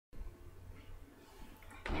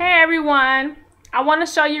Hey everyone, I want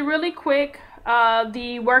to show you really quick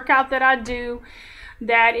the workout that I do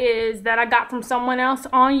that I got from someone else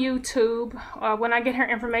on YouTube. When I get her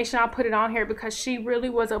information, I'll put it on here because she really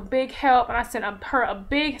was a big help, and I sent her a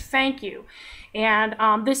big thank you.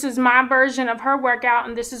 And this is my version of her workout,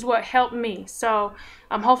 and this is what helped me. So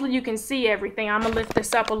hopefully you can see everything. I'm gonna lift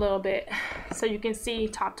this up a little bit so you can see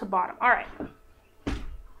top to bottom. All right.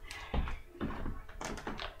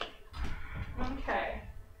 Okay.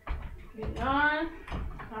 Get on.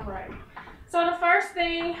 All right. So the first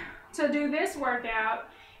thing to do this workout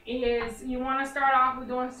is you want to start off with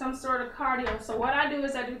doing some sort of cardio. So what I do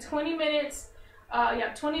is I do 20 minutes.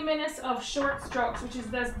 20 minutes of short strokes, which is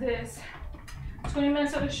does this. 20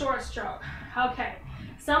 minutes of the short stroke. Okay.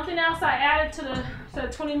 Something else I added to the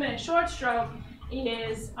 20-minute short stroke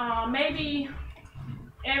is maybe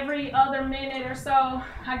every other minute or so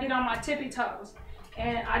I get on my tippy toes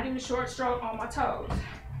and I do the short stroke on my toes.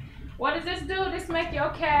 What does this do? This make your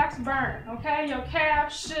calves burn, okay? Your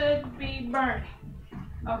calves should be burning.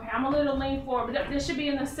 Okay, I'm a little lean forward, but this should be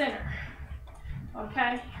in the center,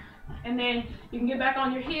 okay? And then you can get back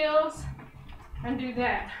on your heels and do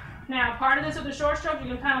that. Now, part of this with the short stroke,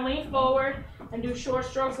 you can kind of lean forward and do short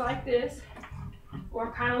strokes like this,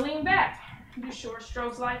 or kind of lean back and do short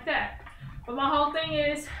strokes like that. But my whole thing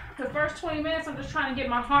is, the first 20 minutes, I'm just trying to get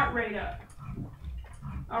my heart rate up.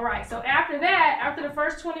 All right, so after that, after the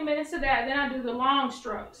first 20 minutes of that, then I do the long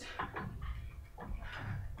strokes.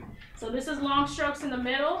 So this is long strokes in the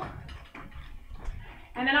middle.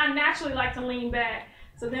 And then I naturally like to lean back.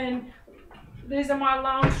 So then these are my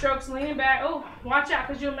long strokes leaning back. Oh, watch out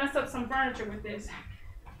because you'll mess up some furniture with this.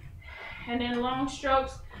 And then long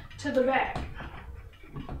strokes to the back.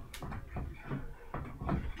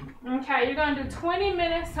 Okay, you're going to do 20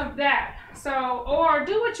 minutes of that. So, or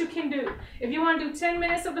do what you can do. If you want to do 10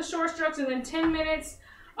 minutes of the short strokes and then 10 minutes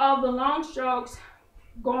of the long strokes,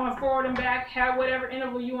 going forward and back, have whatever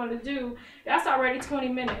interval you want to do, that's already 20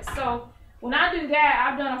 minutes. So when I do that,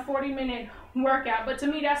 I've done a 40-minute workout. But to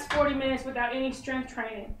me, that's 40 minutes without any strength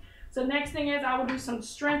training. So next thing is I will do some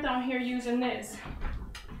strength on here using this.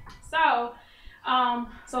 So,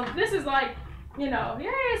 so this is like, you know,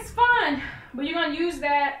 yeah, it's fun, but you're going to use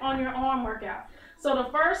that on your arm workout. So the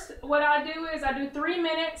first, what I do is I do 3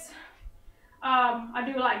 minutes. I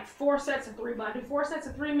do like 4 sets of 3, but I do 4 sets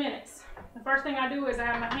of 3 minutes. The first thing I do is I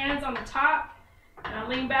have my hands on the top, and I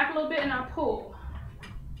lean back a little bit, and I pull.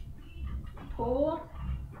 Pull.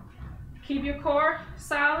 Keep your core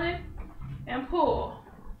solid, and pull.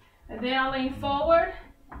 And then I lean forward,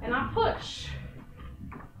 and I push.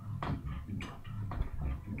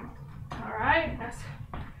 All right,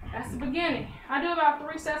 that's the beginning. I do about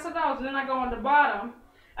 3 sets of those, and then I go on the bottom,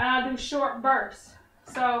 and I do short bursts.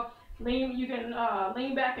 So you can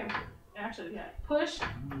lean back and actually push,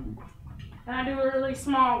 and I do really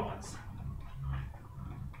small ones.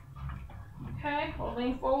 Okay, or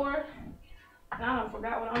lean forward. And I don't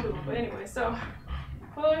forgot what I'm doing, but anyway, so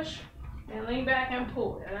push and lean back and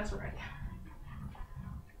pull. Yeah, that's right.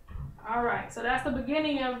 All right, so that's the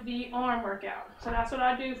beginning of the arm workout. So that's what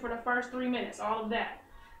I do for the first 3 minutes, all of that.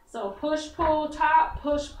 So push, pull, top,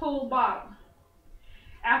 push, pull, bottom.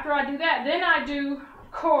 After I do that, then I do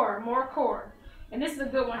core, more core. And this is a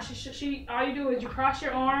good one. All you do is you cross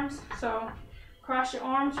your arms. So cross your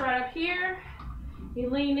arms right up here. You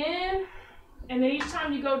lean in. And then each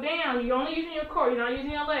time you go down, you're only using your core. You're not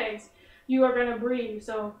using your legs. You are going to breathe.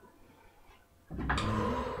 So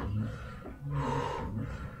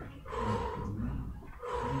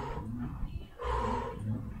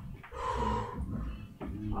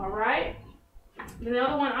all right. The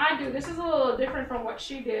other one I do, this is a little different from what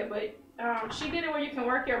she did, but she did it where you can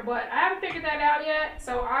work your butt. I haven't figured that out yet,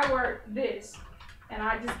 so I work this. And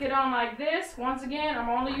I just get on like this. Once again, I'm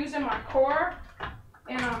only using my core.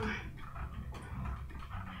 And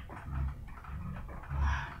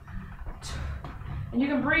you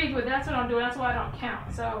can breathe with, that's what I'm doing, that's why I don't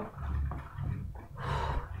count. So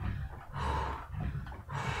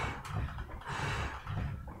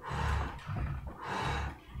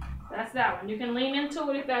that's that one. You can lean into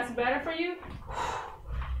it if that's better for you.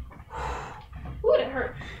 Ooh, that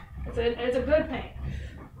hurt. It's a good pain.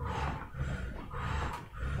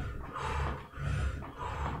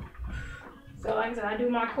 So like I said, I do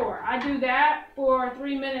my core. I do that for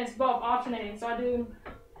 3 minutes, both alternating. So I do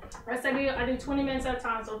 20 minutes at a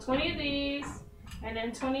time. So 20 of these, and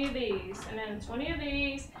then 20 of these, and then 20 of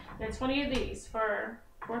these, then 20 of these for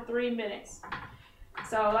 3 minutes.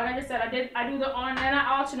 So like I just said, I do the arm, and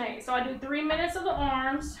I alternate. So I do 3 minutes of the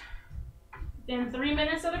arms, then 3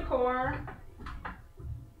 minutes of the core,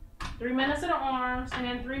 3 minutes of the arms, and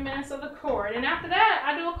then 3 minutes of the core. And after that,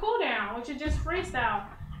 I do a cool down, which is just freestyle,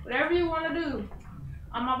 whatever you want to do.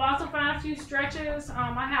 I've also found a few stretches.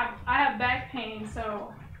 I have back pain,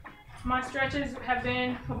 so my stretches have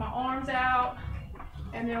been put my arms out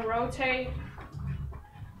and then rotate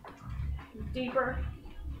deeper.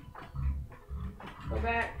 Go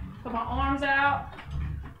back, put my arms out,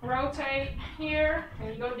 rotate here, and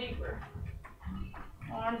you go deeper.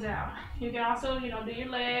 Arms out. You can also, do your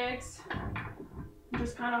legs.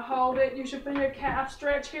 Just kind of hold it. You should feel your calf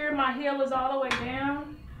stretch here. My heel is all the way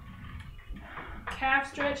down.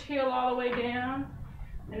 Calf stretch, heel all the way down.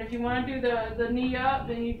 And if you want to do the knee up,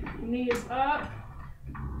 then knee is up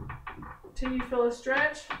till you feel a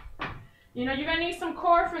stretch. You're gonna need some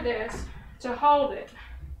core for this to hold it.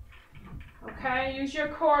 Okay, use your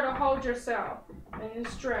core to hold yourself and you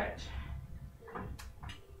stretch.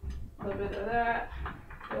 A little bit of that,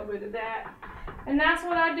 a little bit of that. And that's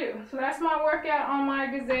what I do. So that's my workout on my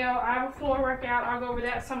Gazelle. I have a floor workout. I'll go over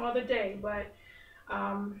that some other day, but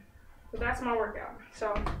that's my workout.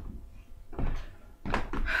 So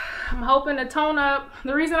I'm hoping to tone up.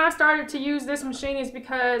 The reason I started to use this machine is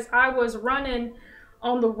because I was running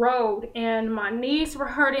on the road and my knees were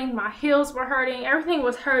hurting, my heels were hurting, everything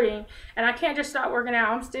was hurting, and I can't just stop working out.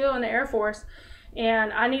 I'm still in the Air Force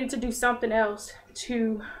and I needed to do something else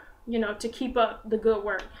to, to keep up the good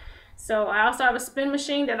work. So I also have a spin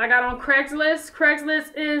machine that I got on Craigslist.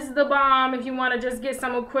 Craigslist is the bomb if you want to just get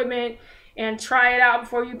some equipment and try it out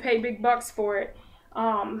before you pay big bucks for it.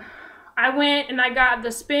 I went and I got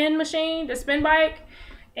the spin machine, the spin bike,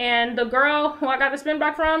 and the girl who I got the spin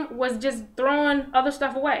bike from was just throwing other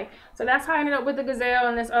stuff away. So that's how I ended up with the Gazelle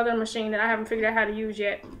and this other machine that I haven't figured out how to use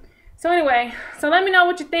yet. So anyway, so let me know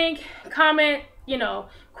what you think. Comment,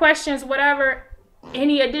 questions, whatever,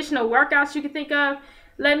 any additional workouts you can think of.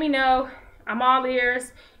 Let me know. I'm all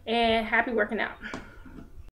ears and happy working out.